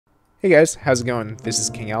Hey guys, how's it going? This is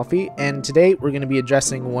Kingelffe, and today we're going to be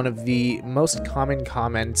addressing one of the most common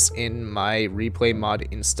comments in my replay mod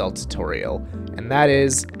install tutorial, and that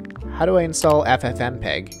is, how do I install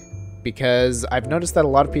Ffmpeg? Because I've noticed that a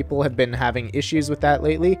lot of people have been having issues with that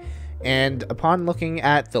lately, and upon looking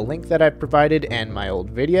at the link that I've provided and my old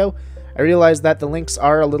video, I realized that the links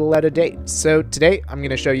are a little out of date. So today I'm going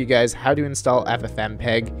to show you guys how to install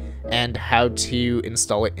Ffmpeg and how to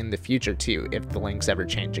install it in the future too, if the links ever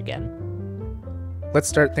change again. Let's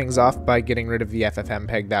start things off by getting rid of the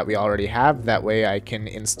Ffmpeg that we already have. That way I can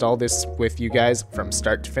install this with you guys from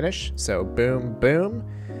start to finish. So boom, boom.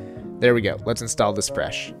 There we go. Let's install this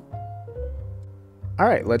fresh.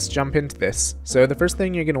 Alright, let's jump into this. So the first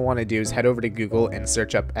thing you're going to want to do is head over to Google and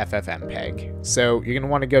search up Ffmpeg. So you're going to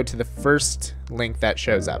want to go to the first link that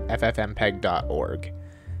shows up, ffmpeg.org.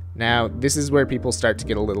 Now, this is where people start to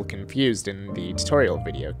get a little confused in the tutorial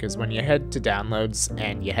video, because when you head to downloads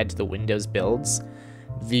and you head to the Windows builds,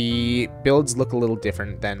 the builds look a little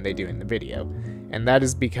different than they do in the video. And that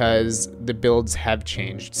is because the builds have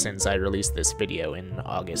changed since I released this video in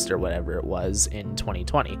August or whatever it was in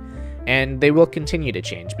 2020. And they will continue to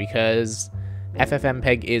change because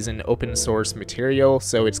Ffmpeg is an open source material,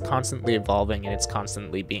 so it's constantly evolving and it's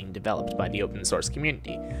constantly being developed by the open source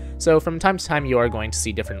community. So from time to time you are going to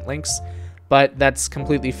see different links, but that's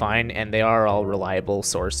completely fine and they are all reliable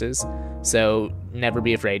sources, so never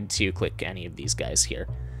be afraid to click any of these guys here.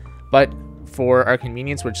 But for our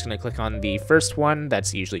convenience, we're just going to click on the first one.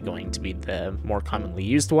 That's usually going to be the more commonly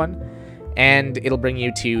used one, and it'll bring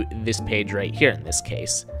you to this page right here in this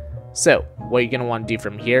case. So what you're going to want to do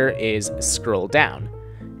from here is scroll down,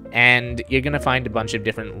 and you're going to find a bunch of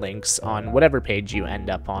different links on whatever page you end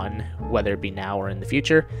up on, whether it be now or in the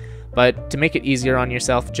future. But to make it easier on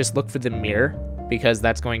yourself, just look for the mirror, because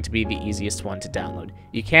that's going to be the easiest one to download.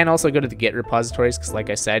 You can also go to the Git repositories, because like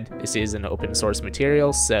I said, this is an open source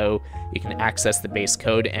material, so you can access the base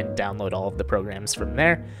code and download all of the programs from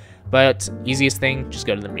there. But easiest thing, just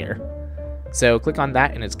go to the mirror. So click on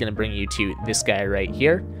that and it's going to bring you to this guy right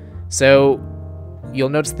here. So you'll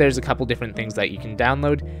notice there's a couple different things that you can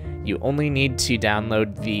download. You only need to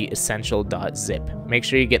download the essential.zip. Make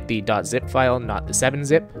sure you get the .zip file, not the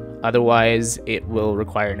 7-zip. Otherwise, it will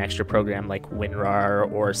require an extra program like WinRAR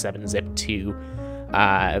or 7-zip to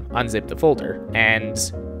unzip the folder. And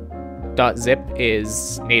 .zip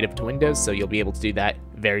is native to Windows, so you'll be able to do that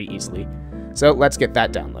very easily. So let's get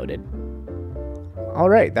that downloaded.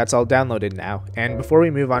 Alright, that's all downloaded now, and before we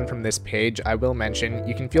move on from this page, I will mention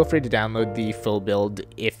you can feel free to download the full build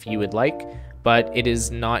if you would like, but it is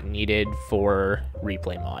not needed for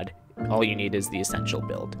replay mod. All you need is the essential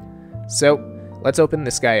build. So let's open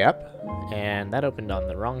this guy up, and that opened on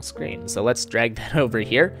the wrong screen, so let's drag that over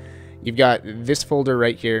here. You've got this folder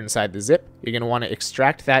right here inside the zip. You're going to want to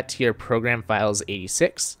extract that to your program files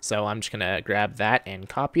 86, so I'm just going to grab that and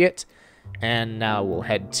copy it, and now we'll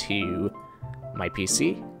head to my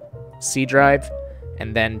PC, C drive,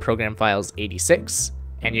 and then program files 86,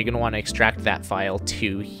 and you're going to want to extract that file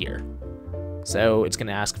to here. So it's going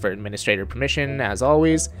to ask for administrator permission as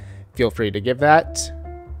always. Feel free to give that,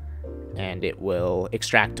 and it will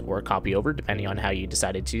extract or copy over depending on how you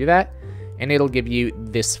decided to do that, and it'll give you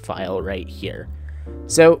this file right here.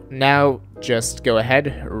 So now just go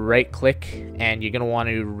ahead, right click, and you're going to want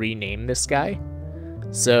to rename this guy.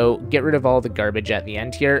 So get rid of all the garbage at the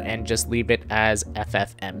end here and just leave it as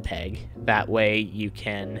Ffmpeg. That way you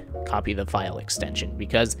can copy the file extension,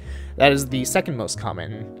 because that is the second most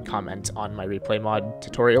common comment on my replay mod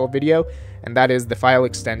tutorial video, and that is the file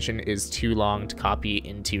extension is too long to copy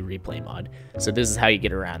into replay mod. So this is how you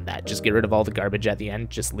get around that. Just get rid of all the garbage at the end,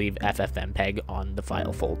 just leave Ffmpeg on the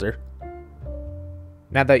file folder.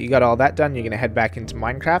 Now that you got all that done, you're going to head back into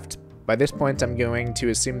Minecraft. By this point, I'm going to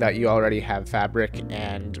assume that you already have Fabric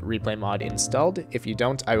and Replay Mod installed. If you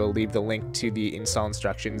don't, I will leave the link to the install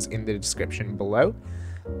instructions in the description below.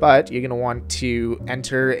 But you're going to want to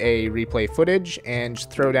enter a replay footage and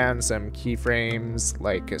throw down some keyframes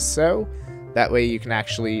like so. That way you can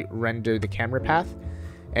actually render the camera path.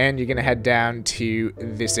 And you're going to head down to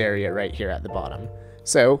this area right here at the bottom.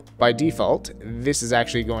 So, by default, this is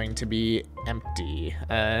actually going to be empty.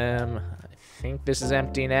 I think this is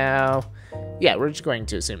empty now. Yeah, we're just going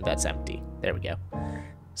to assume that's empty. There we go.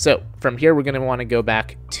 So from here, we're going to want to go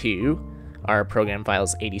back to our program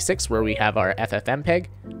files 86, where we have our Ffmpeg.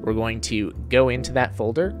 We're going to go into that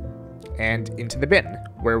folder and into the bin,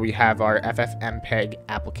 where we have our Ffmpeg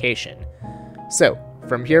application. So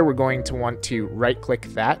from here, we're going to want to right click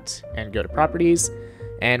that and go to properties,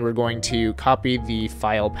 and we're going to copy the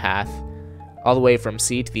file path all the way from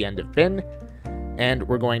C to the end of bin. And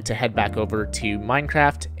we're going to head back over to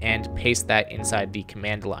Minecraft and paste that inside the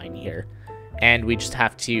command line here. And we just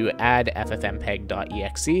have to add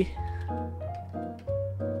ffmpeg.exe,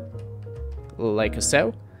 like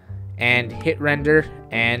so, and hit render,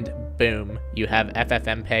 and boom, you have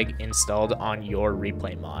ffmpeg installed on your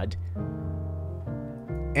replay mod.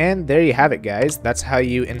 And there you have it, guys. That's how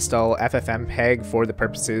you install ffmpeg for the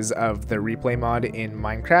purposes of the replay mod in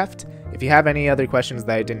Minecraft. If you have any other questions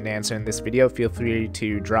that I didn't answer in this video, feel free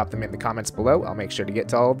to drop them in the comments below. I'll make sure to get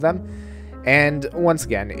to all of them. And once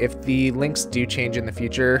again, if the links do change in the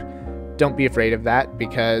future, don't be afraid of that,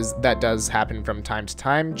 because that does happen from time to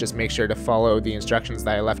time. Just make sure to follow the instructions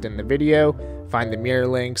that I left in the video, find the mirror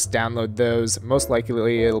links, download those. Most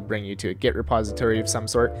likely it'll bring you to a Git repository of some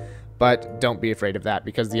sort, but don't be afraid of that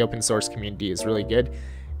because the open source community is really good.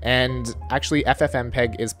 And actually,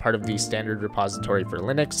 ffmpeg is part of the standard repository for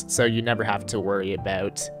Linux, so you never have to worry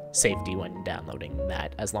about safety when downloading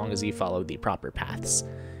that, as long as you follow the proper paths.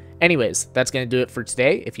 Anyways, that's going to do it for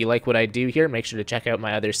today. If you like what I do here, make sure to check out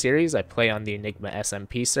my other series. I play on the Enigma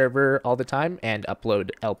SMP server all the time and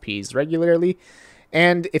upload LPs regularly.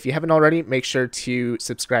 And if you haven't already, make sure to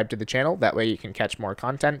subscribe to the channel. That way you can catch more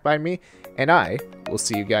content by me. And I will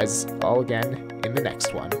see you guys all again in the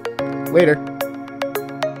next one. Later.